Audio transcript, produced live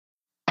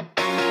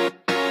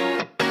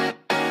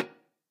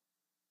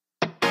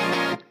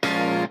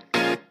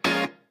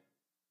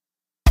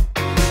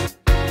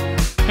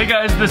Hey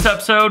guys, this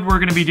episode we're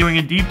going to be doing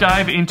a deep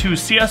dive into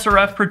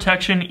CSRF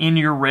protection in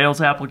your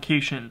Rails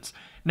applications.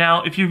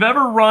 Now, if you've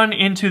ever run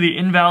into the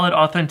invalid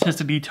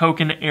authenticity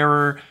token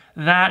error,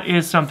 that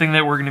is something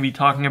that we're going to be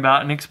talking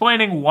about and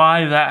explaining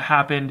why that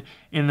happened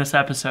in this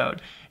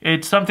episode.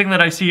 It's something that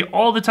I see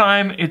all the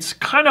time. It's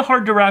kind of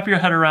hard to wrap your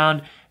head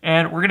around,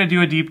 and we're going to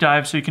do a deep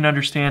dive so you can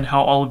understand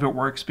how all of it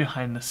works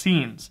behind the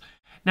scenes.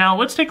 Now,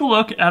 let's take a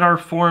look at our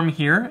form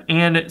here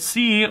and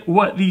see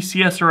what the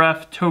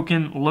CSRF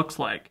token looks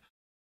like.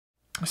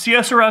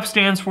 CSRF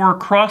stands for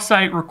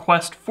cross-site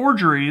request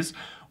forgeries,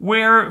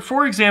 where,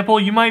 for example,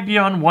 you might be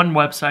on one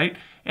website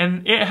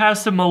and it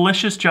has some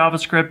malicious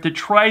JavaScript that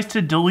tries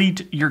to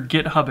delete your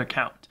GitHub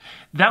account.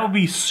 That would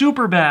be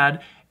super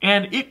bad,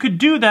 and it could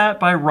do that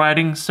by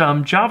writing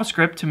some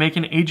JavaScript to make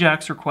an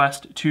AJAX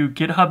request to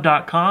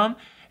github.com.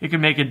 It could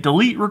make a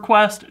delete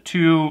request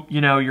to,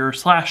 your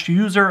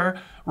 /user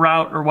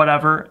route or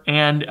whatever,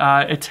 and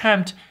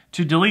attempt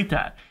to delete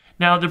that.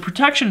 Now, the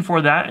protection for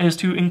that is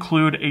to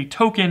include a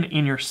token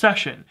in your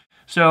session.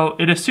 So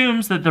it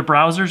assumes that the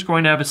browser is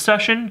going to have a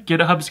session,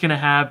 GitHub is going to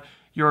have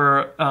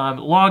your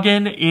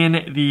login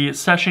in the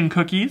session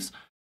cookies,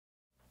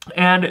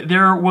 and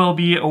there will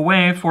be a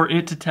way for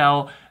it to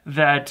tell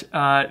that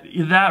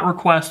that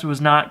request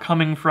was not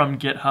coming from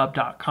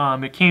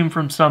github.com. It came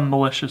from some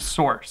malicious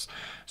source.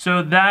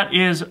 So that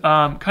is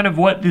kind of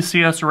what the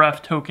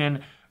CSRF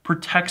token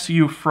protects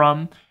you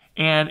from.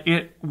 And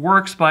it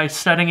works by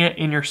setting it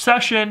in your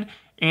session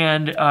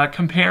and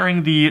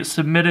comparing the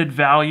submitted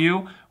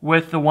value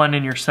with the one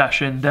in your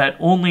session that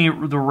only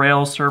the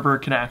Rails server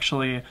can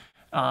actually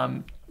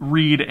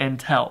read and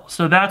tell.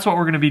 So that's what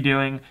we're going to be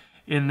doing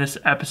in this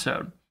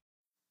episode.